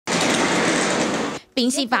宾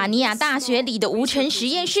夕法尼亚大学里的无尘实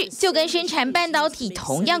验室就跟生产半导体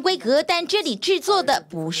同样规格，但这里制作的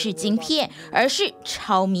不是晶片，而是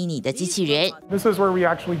超迷你的机器人。This is where we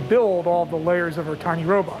actually build all the layers of our tiny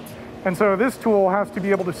robots. And so this tool has to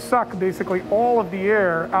be able to suck basically all of the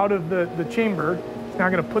air out of the chamber. Now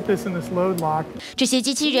I'm going to put this in this load lock. 这些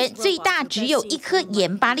机器人最大只有1颗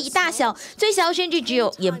盐巴粒大小，最小甚至只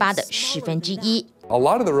有盐巴的1/10。A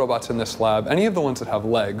lot of the robots in this lab, any of the ones that have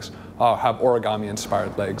legs, have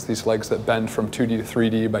origami-inspired legs. These legs that bend from 2D to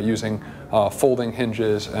 3D by using folding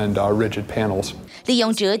hinges and rigid panels. 利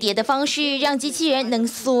用折叠的方式，让机器人能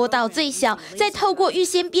缩到最小，再透过预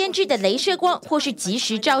先编制的雷射光或是即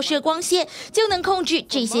时照射光线，就能控制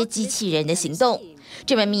这些机器人的行动。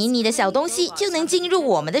这么迷你的小东西就能进入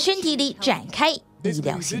我们的身体里，展开医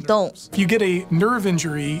疗行动。If you get a nerve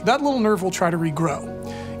injury, that little nerve will try to regrow.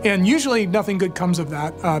 And usually nothing good comes of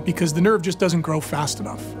that because the nerve just doesn't grow fast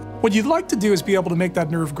enough. What you'd like to do is be able to make that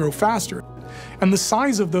nerve grow faster. And the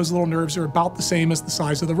size of those little nerves are about the same as the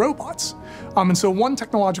size of the robots. And so one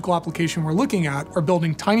technological application we're looking at are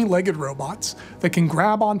building tiny legged robots that can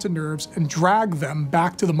grab onto nerves and drag them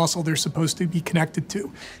back to the muscle they're supposed to be connected to.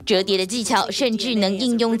 折叠的技巧甚至能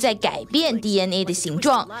应用在改变 DNA 的形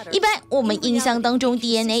状。一般我们印象当中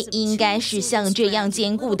DNA 应该是像这样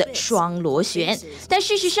坚固的双螺旋，但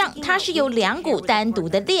事实上它是由2股单独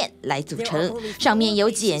的链来组成，上面有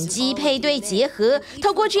碱基配对结合，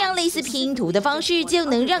透过这样类似拼图的方式就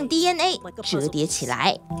能让 DNA 折叠起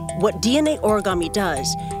来。What DNA origami does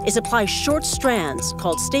is apply short strands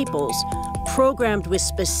called staples, programmed with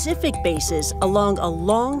specific bases along a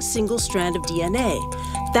long single strand of DNA.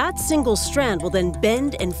 That single strand will then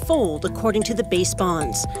bend and fold according to the base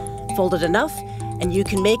bonds. Fold it enough, and you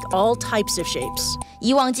can make all types of shapes.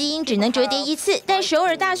 以往基因只能折叠1次，但首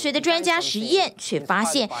尔大学的专家实验却发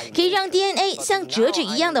现，可以让 DNA 像折纸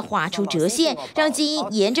一样的画出折线，让基因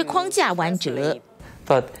沿着框架弯折。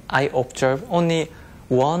But I observe only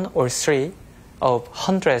 1 or 3 of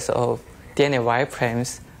hundreds of DNA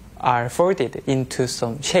wireframes are folded into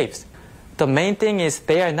some shapes. The main thing is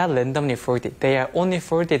they are not randomly folded. They are only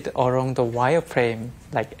folded along the wireframe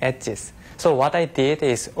like edges. So what I did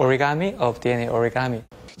is origami of DNA origami.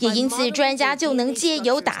 也因此，专家就能借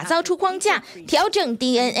由打造出框架，调整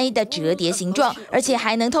DNA 的折叠形状，而且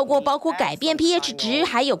还能透过包括改变 pH 值，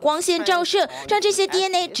还有光线照射，让这些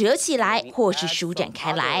DNA 折起来或是舒展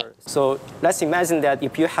开来。So let's imagine that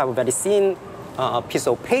if you have a very thin piece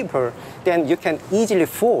of paper, then you can easily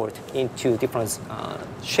fold into different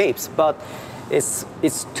shapes. But it's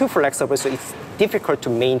too flexible, so it's difficult to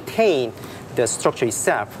maintain the structure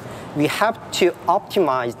itself. We have to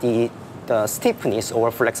optimize the stiffness or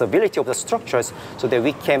flexibility of the structures so that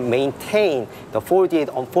we can maintain the folded,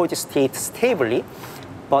 unfolded state stably,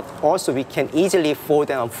 but also we can easily fold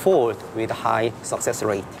and unfold with high success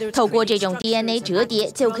rate. 透过这种 DNA 折叠，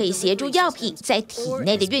就可以协助药品在体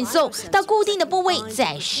内的运送到固定的部位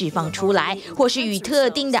再释放出来，或是与特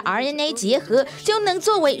定的 RNA 结合，就能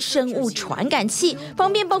作为生物传感器，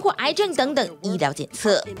方便包括癌症等等医疗检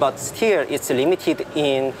测。But still, it's limited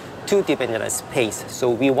in 2D-dimensional space. So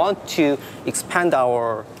we want to expand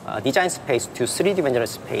our design space to 3D-dimensional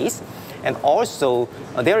space. And also,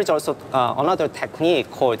 there is also another technique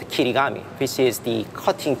called kirigami, which is the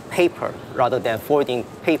cutting paper rather than folding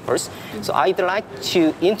papers. So I'd like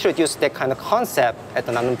to introduce that kind of concept at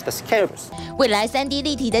the nanometer scales. 未来3D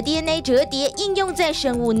立体的 DNA 折叠应用在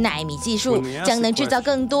生物奈米技术，将能制造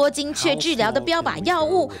更多精确治疗的标靶药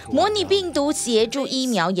物，模拟病毒，协助疫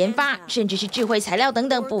苗研发，甚至是智慧材料等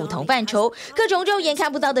等不同范畴。各种肉眼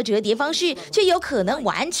看不到的折叠方式，却有可能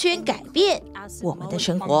完全改变我们的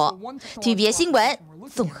生活。TVBS 新闻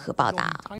综合报道。